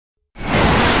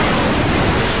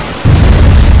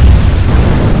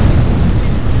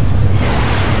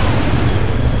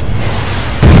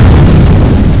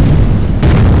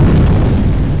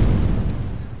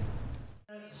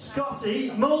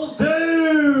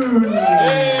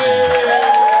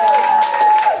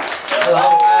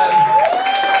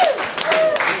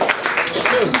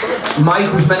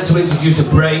Mike was meant to introduce a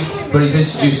break, but he's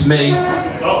introduced me.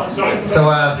 Oh, sorry.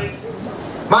 So,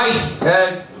 Mike,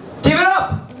 give it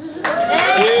up!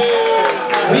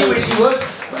 We wish you would.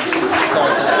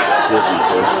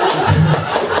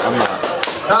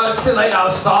 No, it's too late now.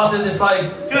 It started. It's like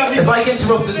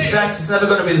interrupted sex. It's never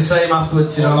going to be the same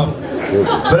afterwards, you know.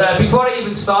 But before I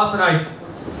even start tonight,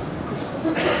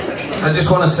 I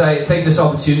just want to take this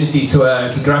opportunity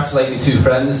to congratulate my two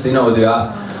friends. They know who they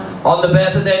are. On the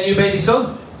birth of their new baby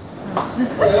son.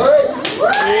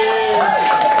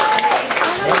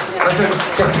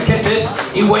 Get this.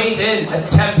 He weighed in at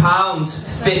 10 pounds,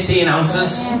 15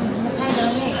 ounces.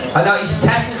 I know he's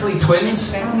technically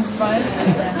twins,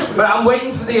 but I'm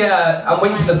waiting for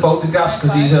the photographs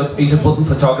because he's a budding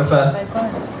photographer.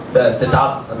 The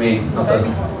dad, I mean, not the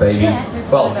baby.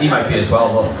 Well, he might be as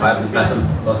well, but I haven't met him.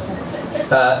 But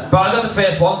I got the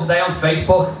first one today on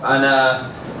Facebook, and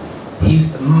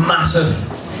he's massive.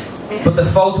 But the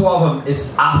photo of him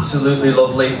is absolutely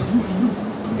lovely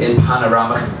in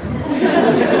panoramic.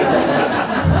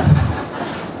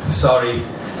 Sorry.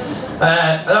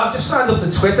 And I've just signed up to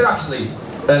Twitter actually,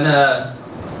 and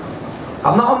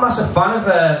I'm not a massive fan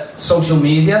of social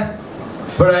media,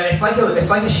 but it's like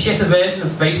a shitter version of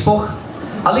Facebook.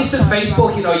 At least in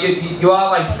Facebook, you know, you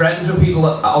are like friends with people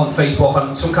on Facebook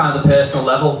on some kind of personal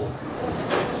level.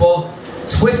 But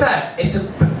Twitter,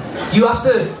 you have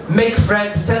to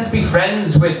pretend to be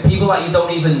friends with people that you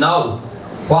don't even know,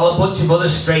 while a bunch of other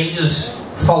strangers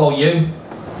follow you.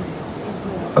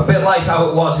 A bit like how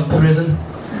it was in prison.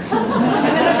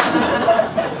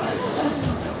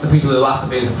 The people who laughed at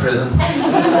being to prison.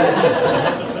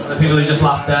 The people who just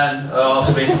laughed then are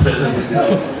also being to prison.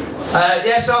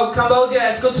 Yeah, so Cambodia,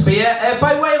 it's good to be here.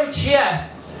 By way of a cheer,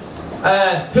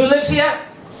 who lives here?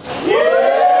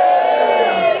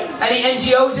 Any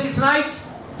NGOs in tonight?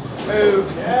 No,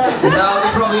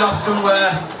 they're probably off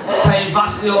somewhere paying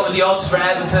vastly over the odds for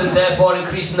everything, therefore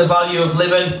increasing the value of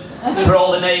living for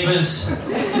all the neighbours.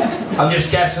 I'm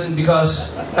just guessing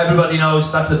because everybody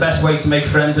knows that's the best way to make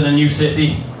friends in a new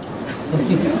city.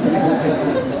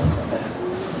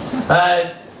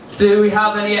 Do we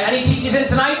have any teachers in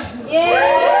tonight?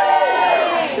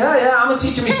 Yeah, I'm a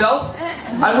teacher myself.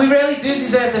 And we really do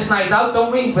deserve this night out,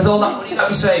 don't we? With all that money that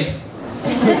we save.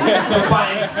 For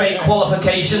buying fake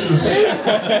qualifications.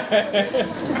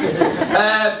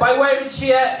 By way of a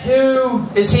cheer, who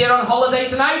is here on holiday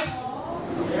tonight?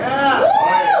 Yeah.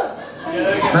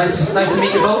 Nice to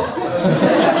meet you both.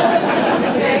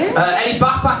 Any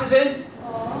backpackers in?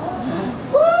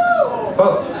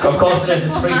 Oh, of course there is,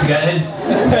 it's free to get in.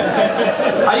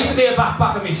 I used to be a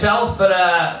backpacker myself, but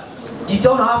you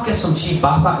don't half get some cheap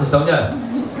backpackers, don't you?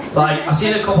 Like, I've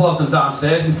seen a couple of them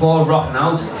downstairs before, rocking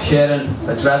out, sharing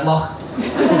a dreadlock.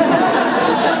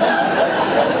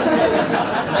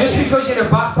 Just because you're a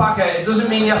backpacker, it doesn't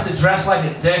mean you have to dress like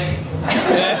a dick.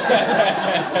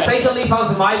 Take a leaf out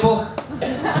of my book.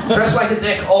 Dress like a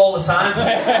dick all the time.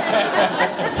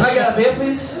 Can I get a beer,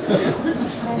 please?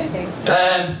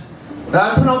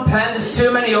 I'm putting on pen. There's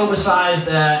too many oversized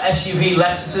SUV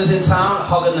Lexuses in town,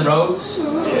 hogging the roads.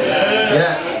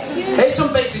 Yeah. Here's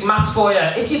some basic maths for you.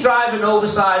 If you drive an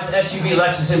oversized SUV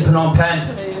Lexus in Phnom Penh,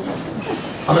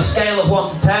 on a scale of 1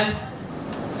 to 10,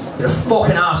 you're a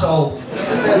fucking asshole.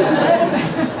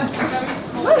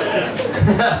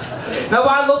 No, but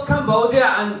I love Cambodia,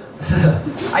 and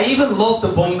I even love the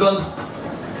bum gun.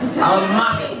 I'm a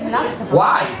massive...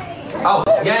 Why? Oh,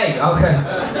 yay, okay.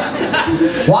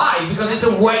 Why? Because it's a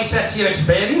way sexier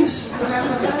experience.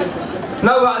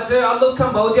 No, but I do. I love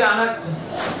Cambodia, and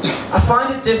I find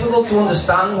it difficult to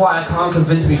understand why I can't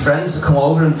convince my friends to come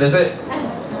over and visit.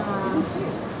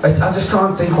 I just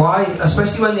can't think why,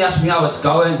 especially when they ask me how it's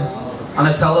going, and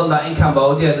I tell them that in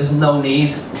Cambodia there's no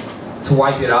need to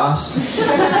wipe your ass. I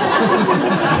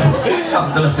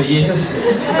haven't done it for years.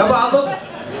 No, but I love...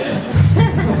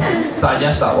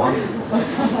 Digest that one.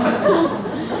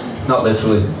 Not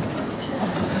literally.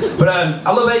 But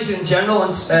I love Asia in general,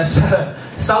 and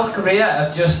South Korea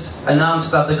have just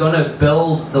announced that they're going to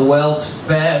build the world's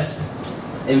first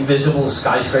invisible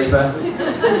skyscraper.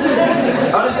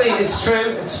 Honestly, it's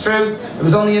true, it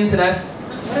was on the internet.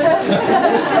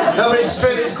 No, but it's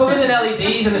true, it's covered in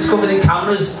LEDs and it's covered in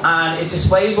cameras, and it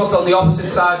displays what's on the opposite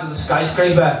side of the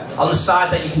skyscraper, on the side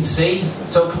that you can see,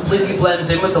 so it completely blends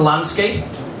in with the landscape.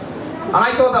 And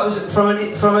I thought that was,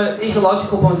 from an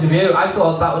ecological point of view, I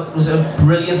thought that was a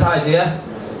brilliant idea.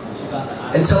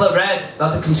 Until I read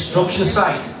that the construction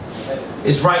site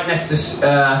is right next to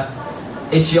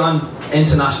Incheon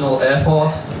International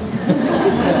Airport.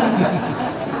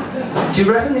 Do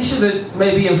you reckon they should have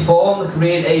maybe informed the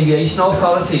Korean Aviation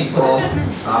Authority? Or,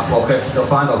 fuck it, they'll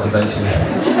find out eventually.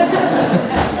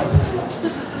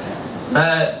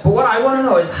 But what I want to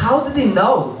know is, how did they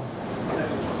know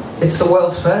it's the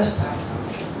world's first?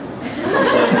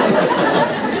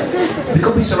 We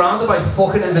could be surrounded by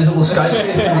fucking invisible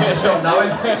skyscrapers and we just don't know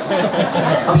it.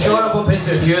 I'm sure I'll bump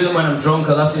into a few of them when I'm drunk,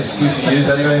 or that's the excuse you use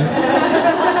anyway.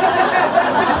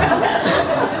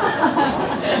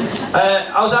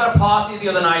 I was at a party the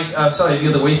other night, the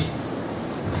other week.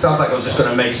 Sounds like I was just going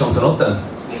to make something up then.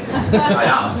 I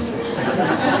am.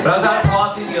 But I was at a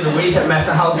party the other week at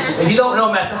Meta House. If you don't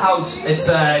know Meta House, it's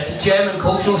a German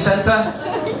cultural centre.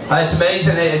 It's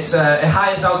amazing. It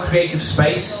hires out creative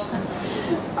space.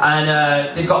 And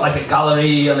they've got like a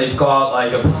gallery, and they've got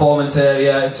like a performance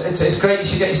area. It's great, you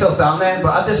should get yourself down there.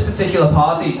 But at this particular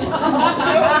party,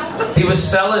 they were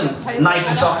selling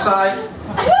nitrous oxide.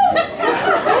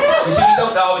 Which, if you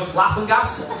don't know, it's laughing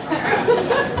gas.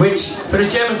 Which, for a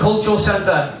German cultural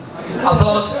centre, I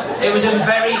thought it was a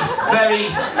very,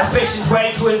 very efficient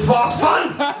way to enforce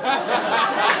fun.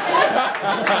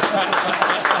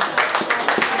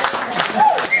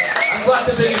 I'm glad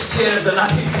the biggest cheer of the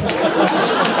night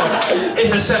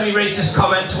is a semi-racist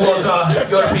comment towards our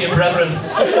European brethren.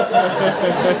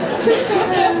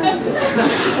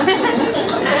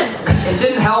 It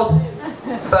didn't help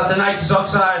that the nitrous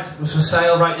oxide was for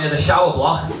sale right near the shower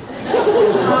block.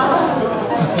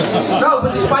 No,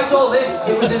 but despite all this,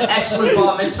 it was an excellent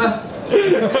bar mitzvah.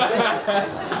 Is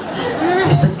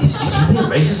he being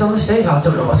racist on the stage? I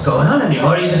don't know what's going on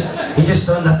anymore. He just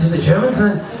done that to the Germans.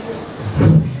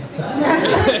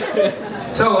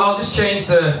 So I'll just change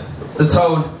the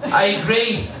tone. I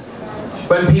agree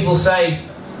when people say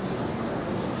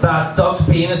that dogs'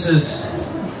 penises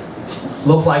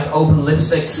look like open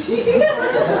lipsticks.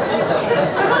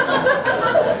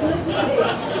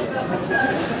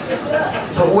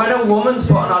 But when a woman's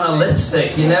putting on a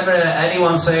lipstick, you never hear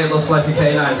anyone say it looks like a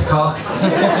canine's cock.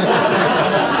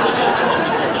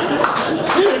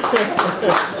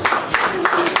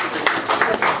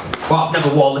 Well, I've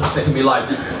never worn lipstick in my life.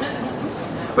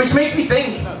 Which makes me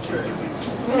think,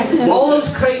 all those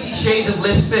crazy shades of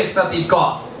lipstick that they've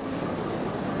got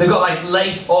like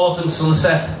late autumn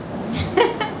sunset.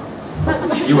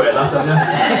 You wear that, don't you?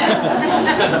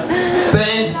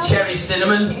 Burnt cherry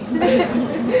cinnamon.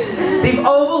 They've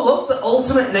overlooked the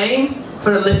ultimate name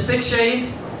for a lipstick shade.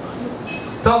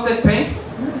 Dr. Pink.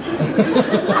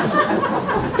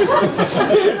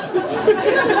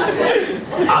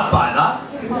 I'd buy that.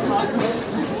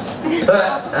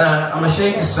 But I'm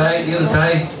ashamed to say, the other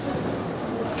day,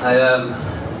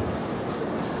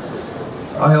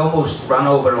 I almost ran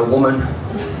over a woman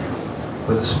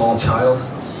with a small child.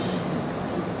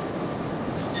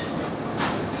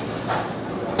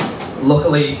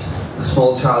 Luckily, the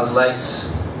small child's legs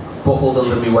buckled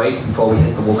under my weight before we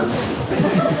hit the woman.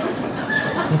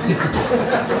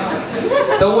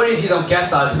 Don't worry if you don't get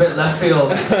that, it's a bit left field.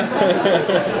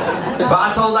 But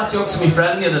I told that joke to my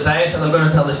friend the other day. I said, I'm going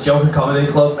to tell this joke at Comedy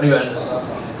Club. And he went,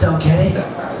 don't get it?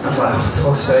 I was like, oh, for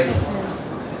fuck's sake.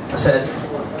 I said,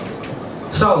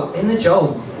 so, in the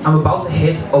joke, I'm about to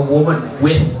hit a woman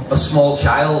with a small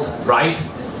child, right?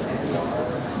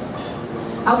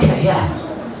 Okay, yeah.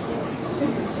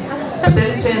 But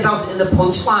then it turns out in the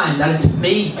punchline that it's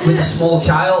me with a small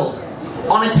child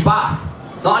on its back,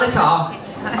 not in a car,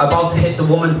 about to hit the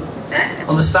woman.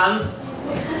 Understand?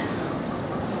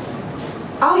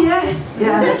 Oh yeah,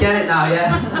 I get it now,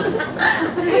 yeah.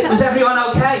 Was everyone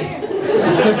okay?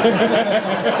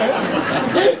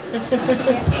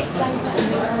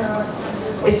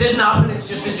 It didn't happen, it's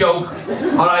just a joke.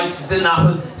 Alright, it didn't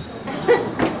happen.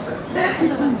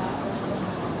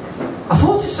 I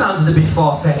thought it sounded a bit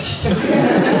far-fetched.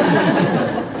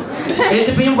 It'd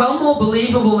have been well more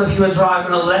believable if you were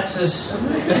driving a Lexus.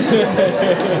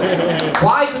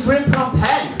 Why? Because we're in Phnom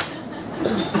Penh.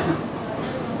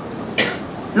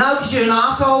 No, because you're an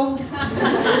arsehole.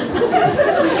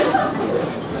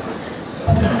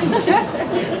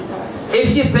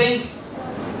 If you think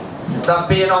that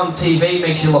being on TV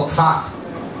makes you look fat,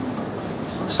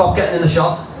 stop getting in the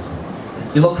shot.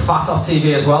 You look fat off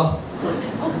TV as well.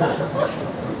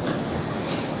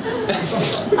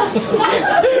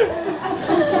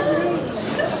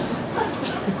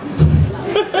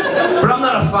 But I'm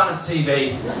not a fan of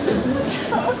TV.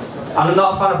 And I'm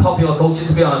not a fan of popular culture,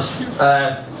 to be honest.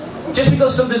 Just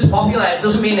because something's popular, it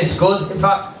doesn't mean it's good. In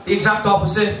fact, the exact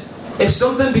opposite. If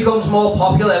something becomes more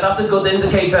popular, that's a good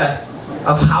indicator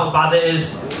of how bad it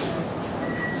is.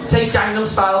 Take Gangnam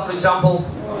Style, for example.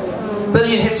 1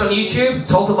 billion hits on YouTube,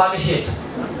 total bag of shit.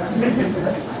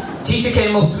 teacher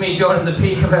came up to me during the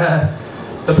peak of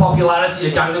the popularity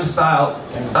of Gangnam Style,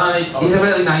 and he's a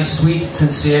really nice, sweet,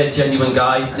 sincere, genuine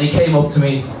guy, and he came up to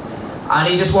me and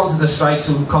he just wanted to strike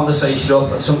some conversation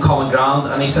up and some common ground,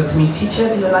 and he said to me, "Teacher,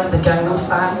 do you like the Gangnam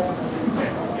Style?"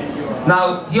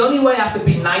 Now, the only way I could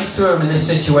be nice to him in this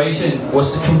situation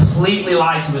was to completely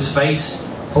lie to his face,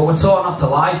 but we're taught not to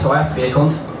lie, so I had to be a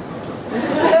cunt.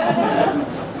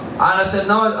 And I said,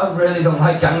 "No, I really don't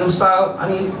like Gangnam Style,"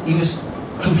 and he was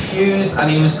confused and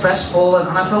he was crestfallen,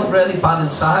 and I felt really bad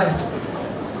inside.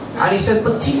 And he said,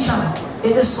 "But teacher,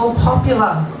 it is so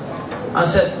popular." I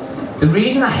said, "The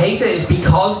reason I hate it is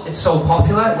because it's so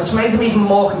popular," which made him even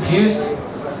more confused.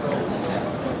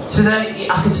 So then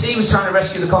I could see he was trying to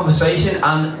rescue the conversation,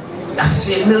 and I could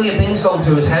see a million things going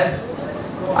through his head.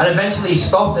 And eventually he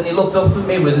stopped and he looked up at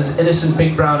me with his innocent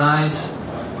big brown eyes.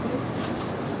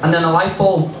 And then a light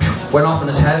bulb went off in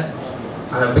his head,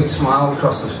 and a big smile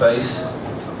crossed his face.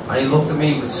 And he looked at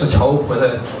me with such hope, with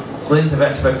a glint of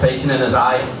expectation in his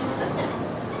eye.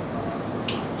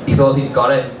 He thought he'd got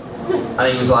it, and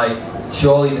he was like,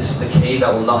 "Surely this is the key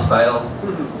that will not fail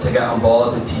to get on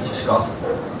board with Teacher Scott."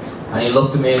 And he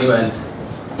looked at me and he went,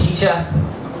 "Teacher,"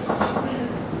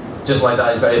 just like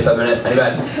that, he's very effeminate, and he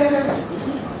went,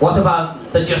 "What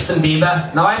about the Justin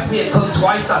Bieber?" Now I had to be at cunt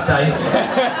twice that day.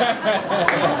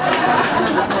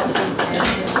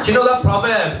 Do you know that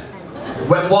proverb?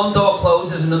 When one door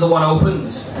closes, another one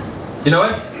opens. Do you know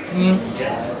it?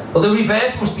 Well, the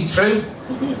reverse must be true.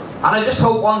 And I just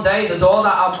hope one day the door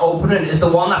that I'm opening is the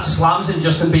one that slams in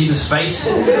Justin Bieber's face.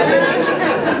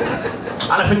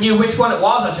 And if I knew which one it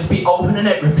was, I'd just be opening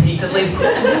it repeatedly.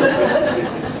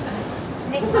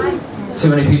 Too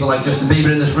many people like Justin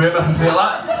Bieber in this room, I can feel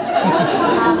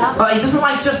that. But he doesn't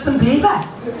like Justin Bieber.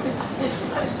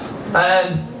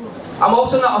 I'm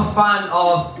also not a fan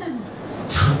of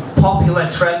popular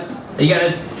trend. You get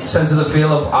a sense of the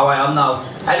feel of how I am now.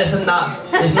 Anything that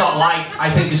is not liked,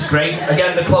 I think is great.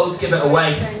 Again, the clothes give it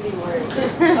away.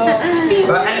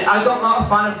 But I'm not a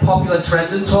fan of popular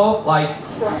trending talk, like,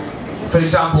 for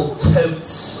example,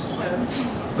 totes,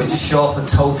 which is short for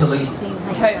totally.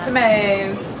 Totes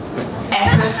amaze.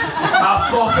 Epic. I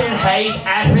fucking hate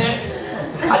epic.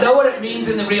 I know what it means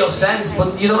in the real sense,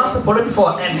 but you don't have to put it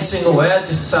before every single word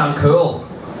just to sound cool.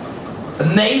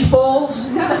 Amazeballs?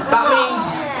 That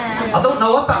means, I don't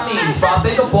know what that means, but I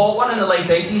think I bought one in the late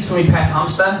 80s for my pet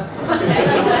hamster.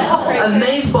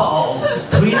 Amazeballs,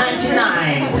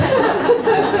 $3.99.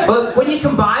 But when you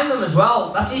combine them as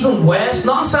well, that's even worse.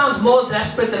 Nothing sounds more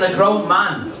desperate than a grown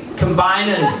man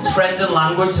combining trending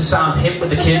language to sound hip with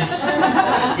the kids.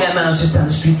 "Yeah man, I was just down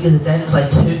the street the other day and it was like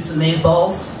toots and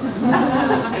amazeballs.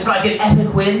 It was like an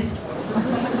epic win."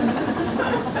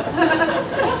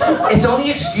 It's only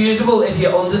excusable if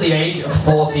you're under the age of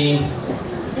 14.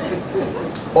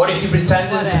 Or if you're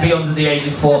pretending to be under the age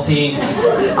of 14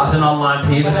 as an online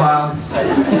paedophile.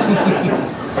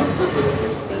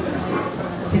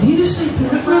 Did you just say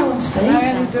paedophile on stage?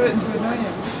 I only do it to annoy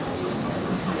you.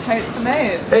 Totes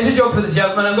amaze. Here's a joke for the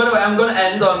gentleman. I'm going to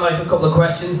end on like a couple of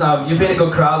questions now. You've been a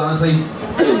good crowd, honestly.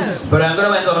 But I'm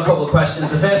going to end on a couple of questions.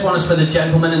 The first one is for the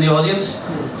gentleman in the audience.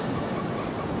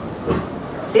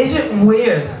 Is it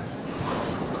weird,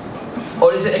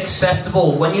 or is it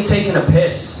acceptable when you're taking a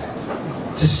piss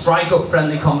to strike up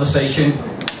friendly conversation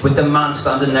with the man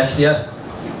standing next to you?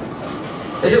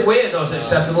 Is it weird or is it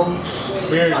acceptable?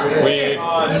 Weird.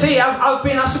 See, I've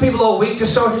been asking people all week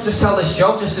just so I could just tell this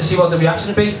joke just to see what the reaction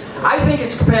would be. I think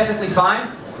it's perfectly fine,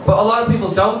 but a lot of people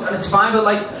don't, and it's fine, but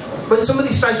like, when somebody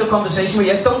strikes up conversation with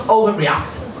you, don't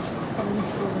overreact.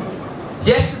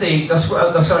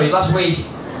 Last week,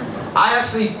 I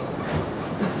actually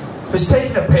was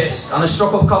taking a piss and I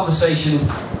struck up conversation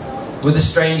with a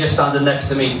stranger standing next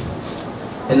to me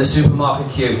in the supermarket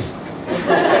queue.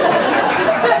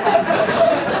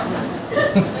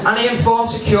 And he informed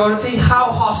security.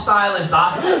 How hostile is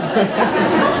that?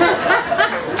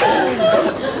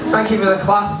 Thank you for the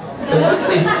clap.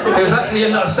 It was actually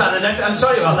him that was standing next to me. I'm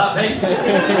sorry about that, mate.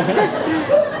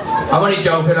 I'm only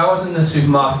joking. I wasn't in the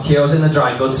supermarket queue. I was in the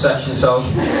dry goods section, so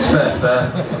it's fair.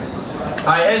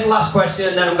 Alright, here's the last question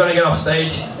and then I'm going to get off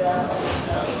stage.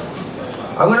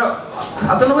 I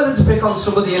don't know whether to pick on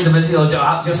somebody individual or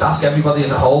just ask everybody as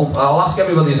a whole. I'll ask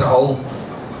everybody as a whole.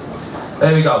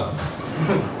 There we go.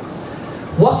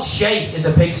 What shape is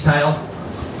a pig's tail?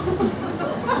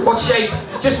 What shape?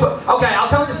 Okay, I'll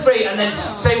count to 3 and then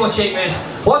say what shape it is.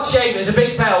 What shape is a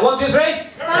pig's tail? 1, 2, 3.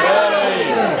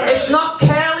 Curly. It's not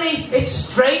curly, it's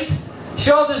straight.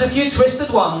 Sure, there's a few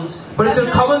twisted ones, but it's a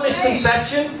common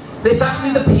misconception. It's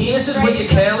actually the penises which are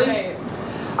curly.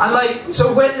 And like,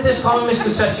 so where does this common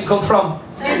misconception come from?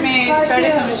 Excuse me, me, straight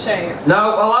is not a shape.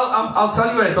 No, well, I'll tell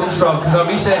you where it comes from, because I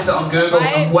researched it on Google,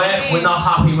 and we're not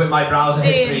happy with my browser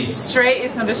history. Straight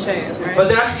is not a shape, right? But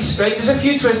they're actually straight. There's a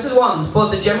few twisted ones, but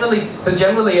they're generally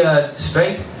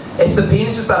straight. It's the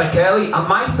penises that are curly, and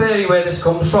my theory where this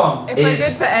comes from if is... we're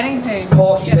good for anything,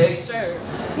 Porky Pig.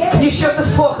 Can you shut the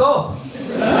fuck up?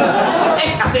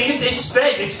 I think it's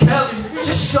straight, it's curly,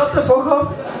 just shut the fuck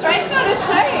up. Straight's not a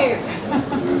shape.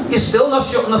 You're still not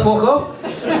shutting the fuck up.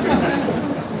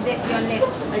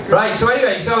 Right, so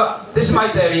anyway, so this is my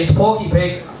theory, it's Porky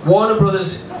Pig. Warner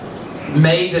Brothers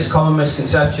made this common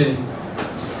misconception,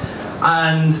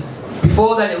 and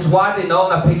before then it was widely known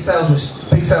that pigtails were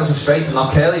straight and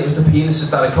not curly. It was the penises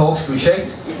that are corkscrew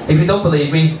shaped. If you don't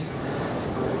believe me,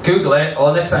 Google it,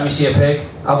 or next time you see a pig,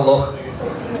 have a look.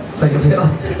 Take a feel.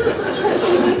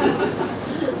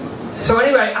 So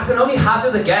anyway, I can only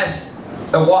hazard a guess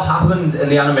at what happened in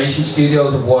the animation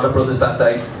studios of Warner Brothers that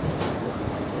day.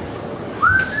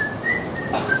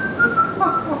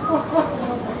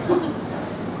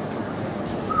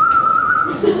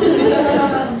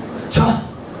 John,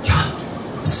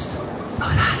 psst, look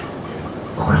at that.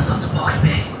 Look what I've done to Porky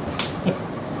Pig.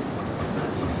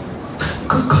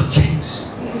 Good God, James.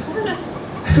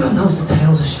 Everyone knows the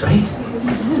tails are straight.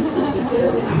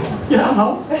 Yeah, I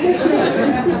know.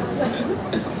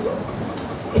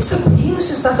 It's the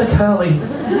penises that are curly.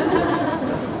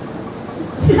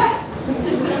 Yeah.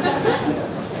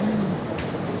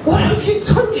 What have you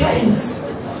done, James?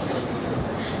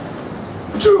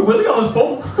 I drew a willy on his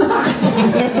bum.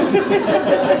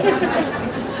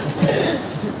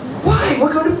 Why?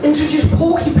 We're going to introduce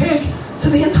Porky Pig to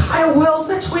the entire world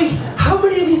next week. How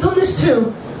many have you done this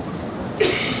to?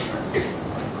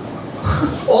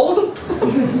 All of them?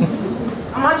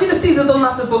 Imagine if they'd have done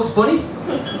that to Bugs Bunny.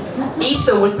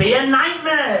 Easter would be a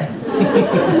nightmare.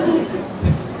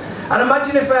 And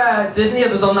imagine if Disney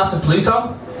had done that to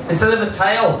Pluto. Instead of a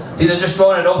tail, they'd have just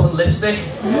drawn an open lipstick.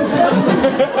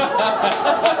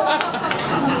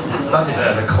 That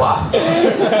deserves a clap.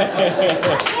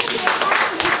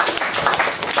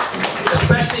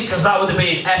 Especially because that would have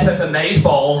been epic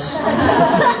amazeballs.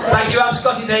 Thank you, I'm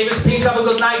Scotty Davis. Please have a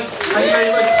good night. Thank you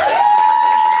very much.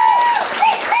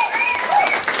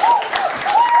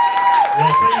 Yeah,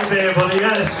 take your beer, buddy.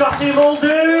 Yeah, Scotty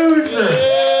Muldoon!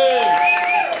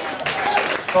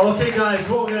 Okay, guys,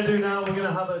 what we're going to do now, we're going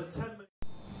to have a 10-minute...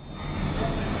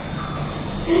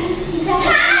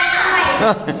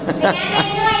 Time!